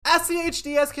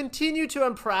SCHD has continued to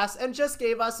impress and just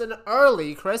gave us an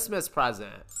early Christmas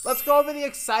present. Let's go over the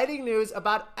exciting news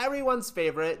about everyone's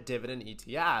favorite dividend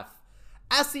ETF.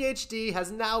 SCHD has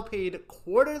now paid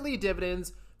quarterly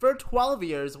dividends for 12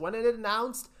 years when it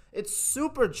announced its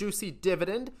super juicy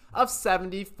dividend of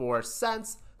 74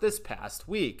 cents this past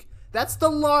week. That's the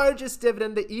largest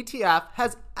dividend the ETF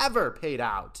has ever paid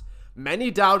out.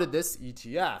 Many doubted this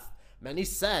ETF. Many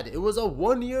said it was a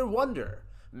one-year wonder.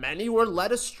 Many were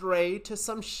led astray to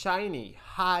some shiny,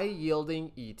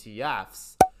 high-yielding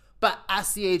ETFs. But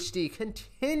SCHD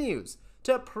continues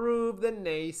to prove the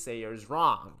naysayers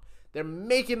wrong. They're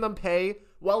making them pay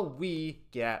while we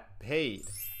get paid.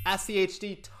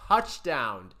 SCHD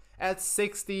touchdowned at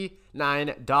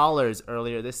 $69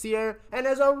 earlier this year and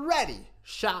has already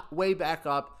shot way back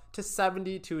up to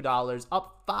 $72,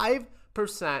 up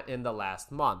 5% in the last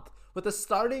month, with a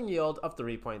starting yield of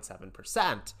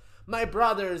 3.7%. My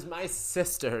brothers, my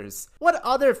sisters, what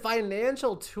other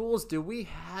financial tools do we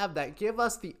have that give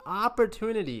us the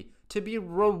opportunity to be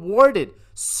rewarded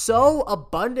so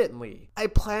abundantly? I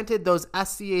planted those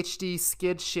SCHD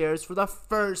SCHD shares for the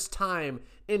first time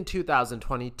in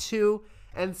 2022,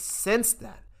 and since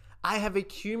then, I have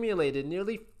accumulated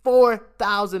nearly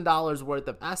 $4,000 worth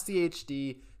of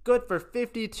SCHD, good for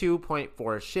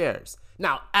 52.4 shares.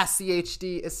 Now,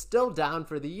 SCHD is still down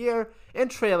for the year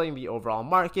and trailing the overall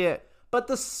market, but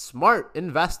the smart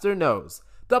investor knows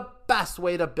the best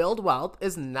way to build wealth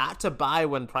is not to buy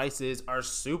when prices are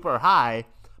super high,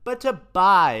 but to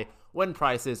buy when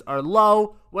prices are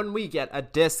low, when we get a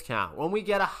discount, when we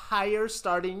get a higher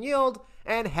starting yield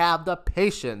and have the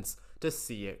patience to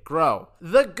see it grow.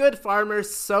 The good farmer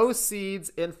sows seeds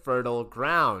in fertile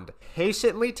ground,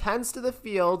 patiently tends to the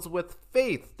fields with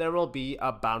faith there will be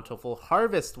a bountiful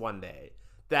harvest one day.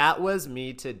 That was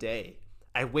me today.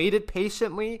 I waited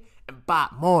patiently and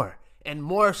bought more and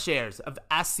more shares of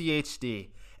SCHD.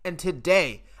 And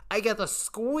today, I get to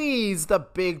squeeze the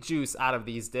big juice out of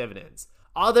these dividends.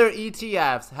 Other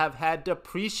ETFs have had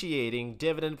depreciating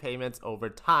dividend payments over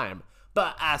time,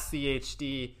 but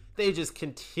SCHD, they just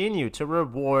continue to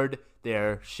reward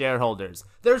their shareholders.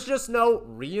 There's just no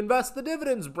reinvest the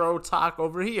dividends, bro, talk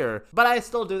over here. But I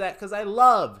still do that because I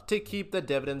love to keep the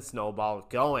dividend snowball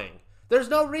going. There's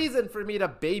no reason for me to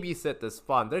babysit this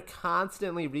fund. They're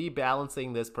constantly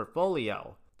rebalancing this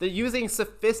portfolio. They're using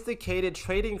sophisticated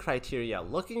trading criteria,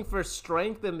 looking for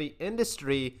strength in the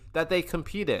industry that they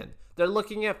compete in. They're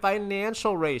looking at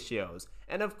financial ratios.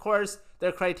 And of course,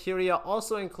 their criteria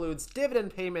also includes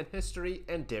dividend payment history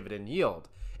and dividend yield.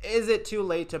 Is it too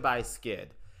late to buy SCHD?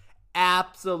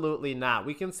 Absolutely not.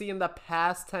 We can see in the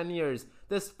past 10 years,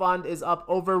 this fund is up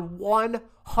over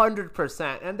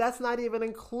 100%, and that's not even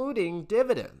including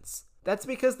dividends. That's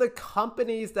because the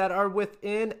companies that are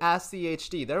within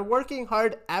SCHD, they're working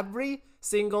hard every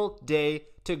single day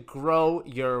to grow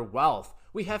your wealth.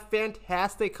 We have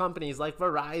fantastic companies like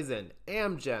Verizon,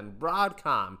 Amgen,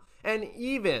 Broadcom, and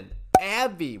even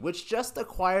AbbVie, which just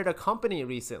acquired a company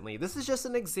recently. This is just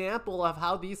an example of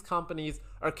how these companies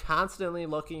are constantly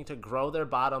looking to grow their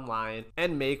bottom line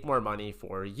and make more money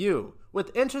for you.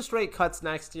 With interest rate cuts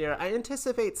next year, I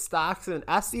anticipate stocks in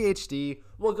SCHD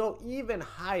will go even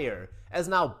higher, as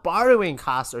now borrowing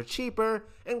costs are cheaper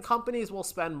and companies will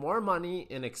spend more money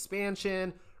in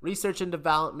expansion, research and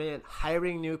development,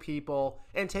 hiring new people,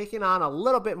 and taking on a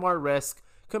little bit more risk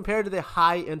compared to the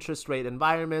high interest rate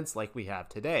environments like we have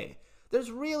today. There's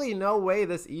really no way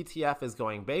this ETF is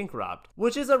going bankrupt,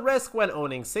 which is a risk when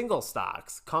owning single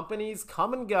stocks. Companies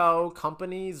come and go,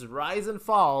 companies rise and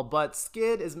fall, but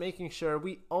SCHD is making sure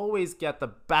we always get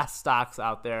the best stocks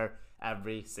out there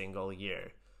every single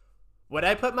year. Would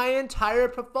I put my entire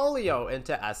portfolio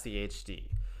into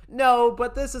SCHD? No,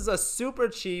 but this is a super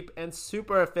cheap and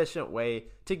super efficient way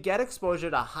to get exposure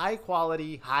to high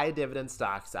quality, high dividend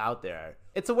stocks out there.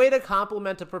 It's a way to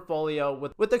complement a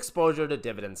portfolio with exposure to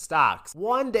dividend stocks.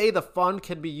 One day the fund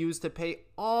can be used to pay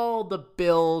all the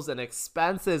bills and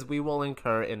expenses we will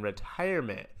incur in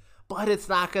retirement. But it's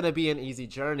not going to be an easy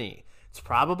journey. It's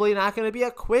probably not going to be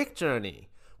a quick journey.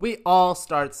 We all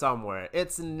start somewhere.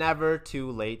 It's never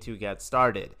too late to get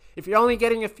started. If you're only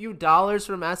getting a few dollars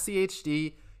from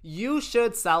SCHD, you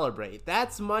should celebrate.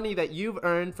 That's money that you've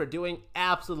earned for doing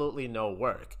absolutely no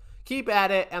work. Keep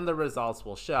at it and the results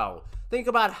will show. Think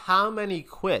about how many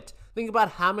quit. Think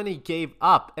about how many gave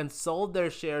up and sold their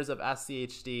shares of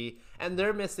SCHD, and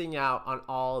they're missing out on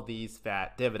all these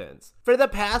fat dividends. For the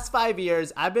past 5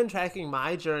 years, I've been tracking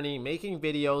my journey, making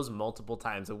videos multiple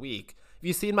times a week.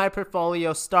 You've seen my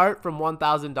portfolio start from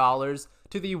 $1,000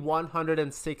 to the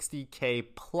 $160K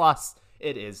plus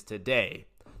it is today.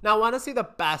 Now, want to see the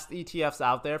best ETFs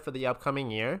out there for the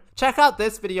upcoming year? Check out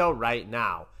this video right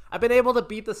now. I've been able to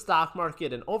beat the stock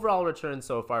market in overall returns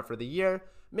so far for the year.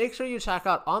 Make sure you check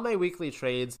out all my weekly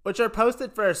trades, which are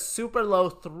posted for a super low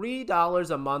 $3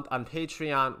 a month on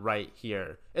Patreon right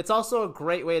here. It's also a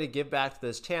great way to give back to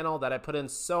this channel that I put in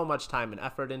so much time and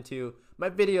effort into. My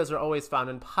videos are always found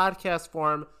in podcast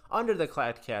form under the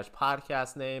Clad Cash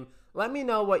podcast name. Let me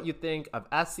know what you think of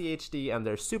SCHD and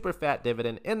their super fat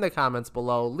dividend in the comments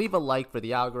below. Leave a like for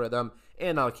the algorithm,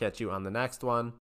 and I'll catch you on the next one.